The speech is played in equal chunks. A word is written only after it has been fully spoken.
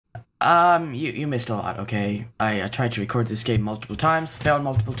You missed a lot, okay? I tried to record this game multiple times, failed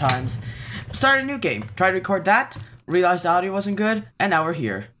multiple times, started a new game, tried to record that, realized the audio wasn't good, and now we're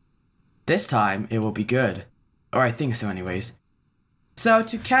here. This time, it will be good. Or I think so anyways. So,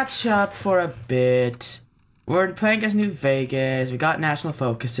 to catch up for a bit, we're playing as New Vegas, we got national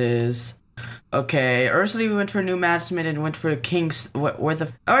focuses. Okay, originally we went for new management and went for Kings,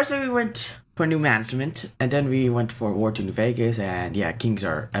 originally we went for new management, and then we went for War to New Vegas, and yeah, Kings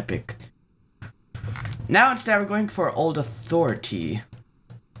are epic. Now instead we're going for Old Authority.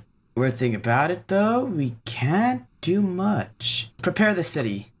 Weird thing about it though, we can't do much. Prepare the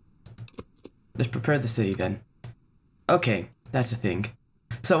city. Let's prepare the city then. Okay, that's the thing.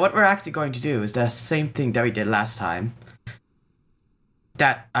 So what we're actually going to do is the same thing that we did last time.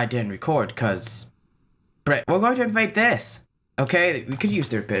 That I didn't record because we're going to invade this. Okay, we could use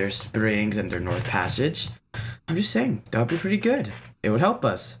their Bitter Springs and their North Passage. I'm just saying, that would be pretty good. It would help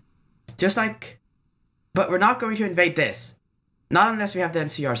us. Just like, but we're not going to invade this. Not unless we have the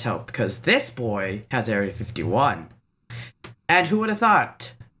NCR's help, because this boy has Area 51. And who would have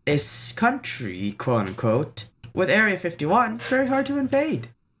thought? A country, quote unquote, with Area 51, it's very hard to invade.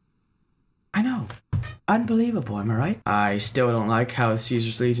 I know. Unbelievable, am I right? I still don't like how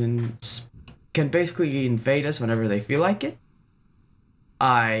Caesar's Legion can basically invade us whenever they feel like it.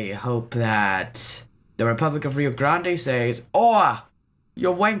 I hope that the Republic of Rio Grande says, "Oh,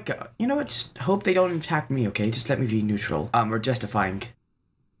 you're wanker." You know what? Just hope they don't attack me, okay? Just let me be neutral. We're justifying.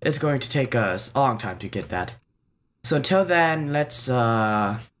 It's going to take us a long time to get that. So until then, let's,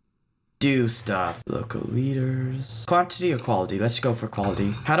 do stuff. Local leaders. Quantity or quality? Let's go for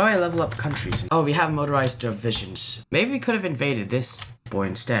quality. How do I level up countries? Oh, we have motorized divisions. Maybe we could have invaded this boy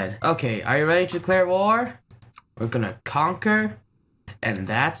instead. Okay, are you ready to declare war? We're gonna conquer. And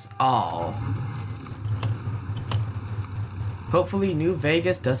that's all. Hopefully New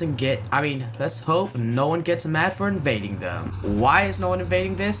Vegas doesn't get... I mean, let's hope no one gets mad for invading them. Why is no one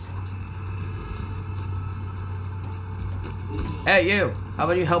invading this? Hey, you! How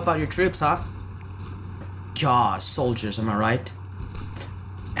about you help out your troops, huh? Gosh, soldiers, am I right?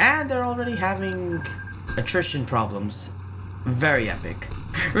 And they're already having attrition problems. Very epic.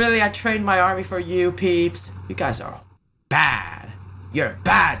 Really, I trained my army for you, peeps. You guys are bad. You're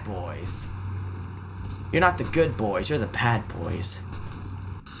bad boys. You're not the good boys, you're the bad boys.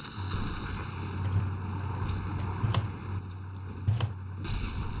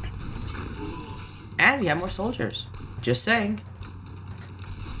 And we have more soldiers. Just saying.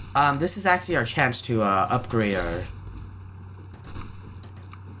 This is actually our chance to upgrade our...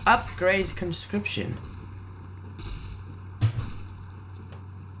 Upgrade conscription.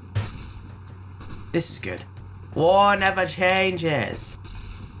 This is good. War never changes.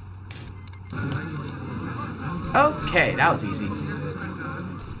 Okay, that was easy.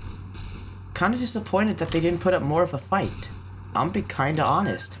 Kinda disappointed that they didn't put up more of a fight. I'm being kinda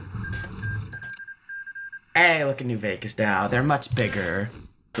honest. Hey, look at New Vegas now. They're much bigger.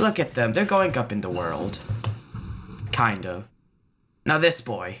 Look at them. They're going up in the world. Kind of. Now this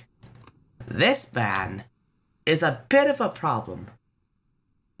boy. This man is a bit of a problem.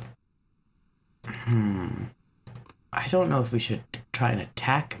 I don't know if we should try and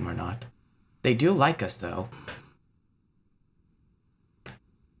attack him or not. They do like us, though.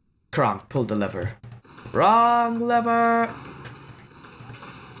 Kronk, pull the lever. Wrong lever!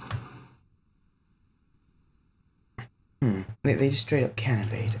 They just straight up can't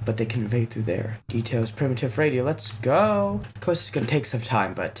invade, but they can invade through there. Details, primitive radio, let's go! Of course, it's gonna take some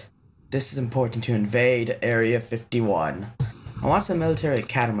time, but this is important to invade Area 51. I want some military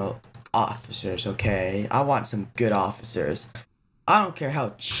academy officers, okay? I want some good officers. I don't care how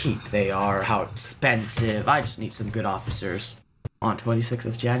cheap they are, how expensive. I just need some good officers. On 26th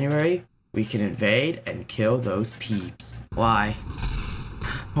of January, we can invade and kill those peeps. Why?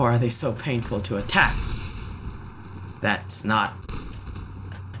 Or are they so painful to attack? That's not...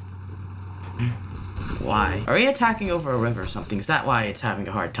 Why? Are we attacking over a river or something? Is that why it's having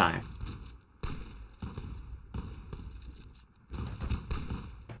a hard time?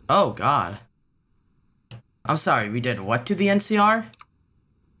 Oh, God. I'm sorry, we did what to the NCR?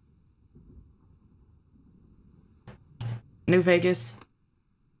 New Vegas?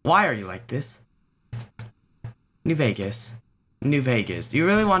 Why are you like this? New Vegas. New Vegas. Do you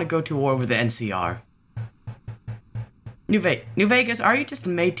really want to go to war with the NCR? New Vegas, are you just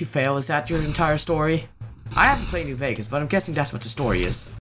made to fail? Is that your entire story? I haven't played New Vegas, but I'm guessing that's what the story is.